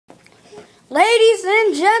Ladies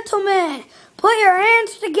and gentlemen, put your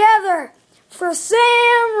hands together for Sam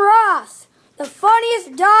Ross, the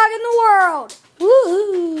funniest dog in the world.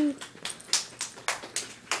 Woohoo!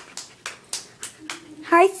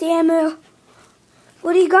 Hi, Samu.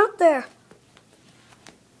 What do you got there?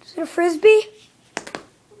 Is it a frisbee?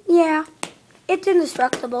 Yeah, it's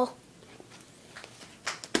indestructible.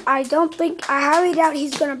 I highly doubt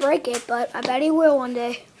he's gonna break it, but I bet he will one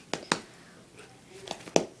day.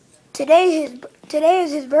 Today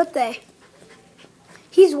is his birthday.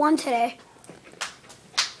 He's 1 today.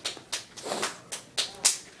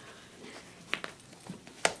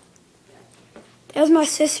 There's my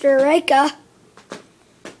sister, Reika.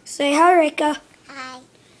 Say hi, Reika. Hi.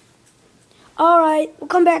 Alright, we'll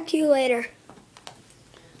come back to you later.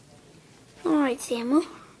 Alright, Samu.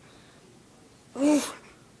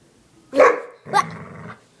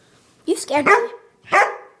 You scared me.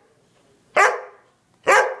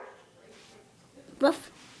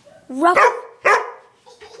 Ruff. Ruff.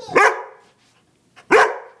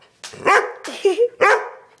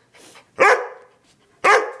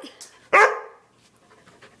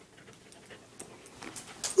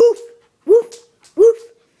 Woof, woof, woof.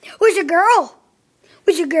 Where's your girl?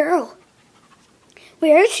 Where's your girl?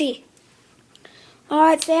 Where is she?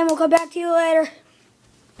 Alright, Sam, we'll come back to you later.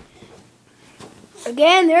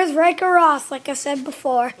 Again, there's Rika Ross, like I said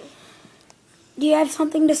before. Do you have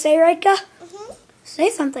something to say, Rika? Say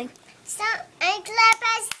something. So, I clap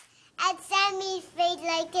at Sammy's face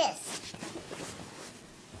like this.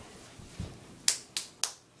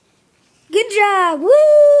 Good job!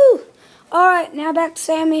 Woo! Alright, now back to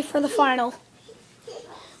Sammy for the final.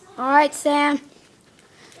 Alright, Sam.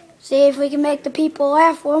 See if we can make the people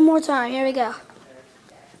laugh one more time. Here we go.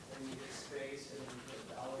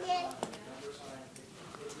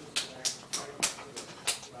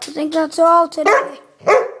 I think that's all today.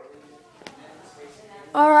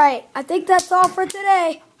 Alright, I think that's all for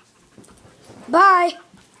today. Bye.